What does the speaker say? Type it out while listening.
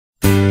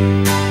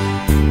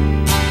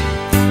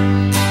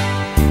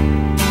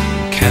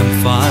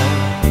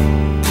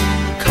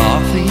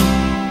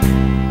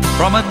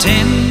from a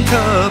tin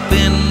cup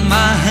in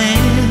my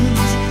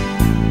hands.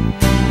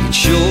 It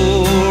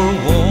sure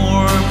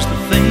warms the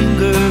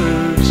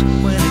fingers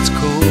when it's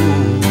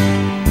cold.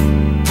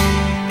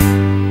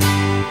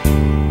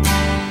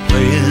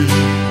 Playing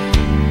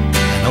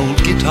an old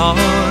guitar,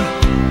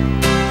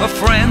 a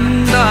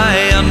friend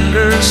I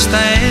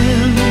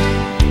understand,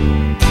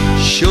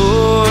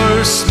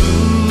 sure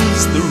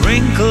smooths the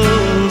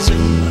wrinkles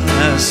in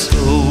my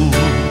soul.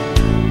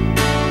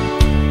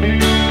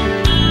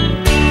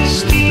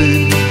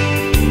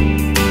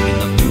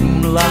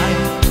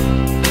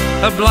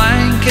 A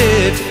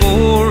blanket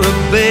for a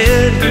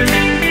bed,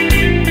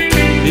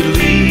 it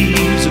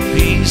leaves a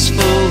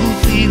peaceful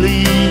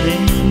feeling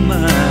in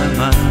my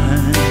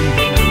mind.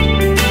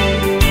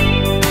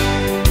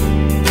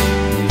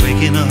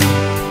 Waking up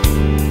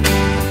in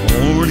the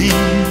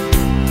morning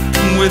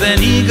with an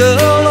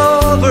eagle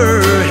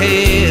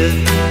overhead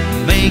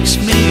makes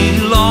me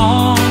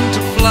long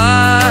to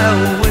fly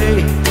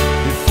away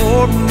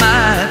before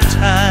my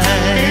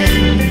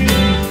time.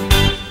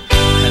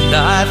 And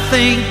I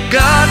think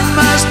God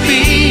must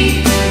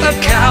be a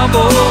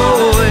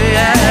cowboy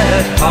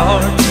at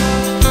heart,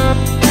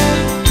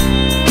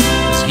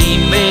 'cause he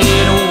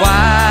made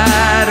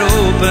wide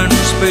open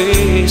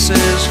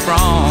spaces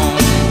from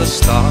the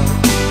start.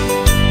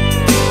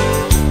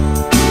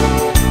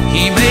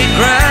 He made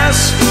grass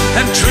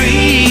and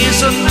trees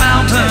and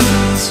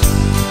mountains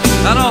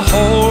and a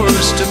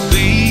horse to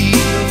be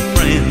a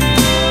friend,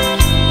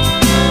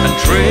 and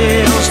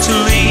trails to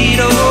lead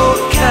old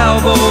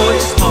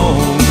cowboys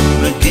home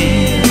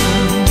again.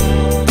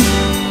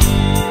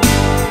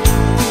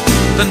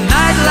 The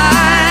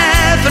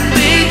nightlife in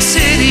big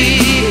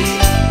cities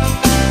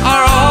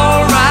are all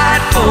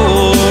right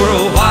for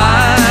a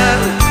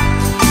while.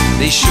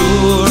 They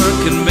sure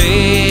can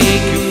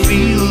make you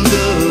feel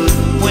good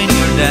when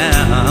you're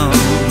down.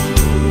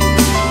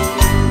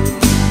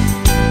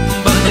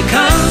 But the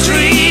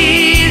country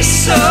is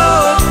so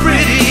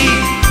pretty,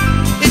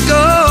 it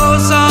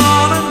goes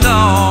on and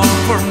on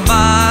for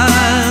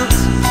miles,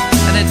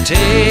 and it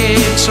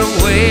takes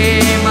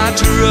away my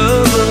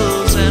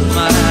troubles and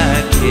my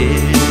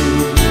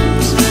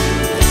cares.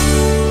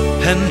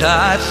 And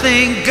I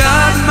think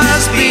God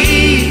must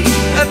be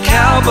a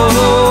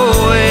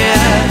cowboy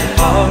at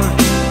heart,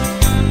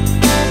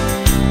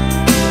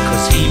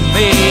 'cause he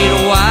made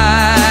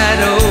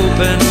wide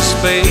open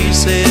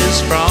spaces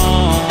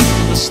from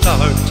the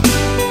start.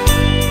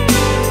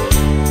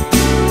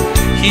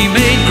 He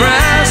made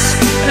grass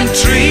and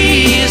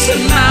trees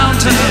and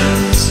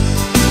mountains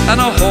and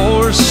a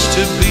horse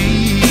to be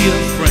a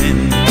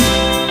friend,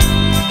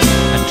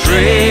 and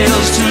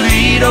trails to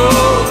lead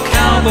old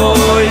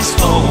cowboys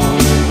home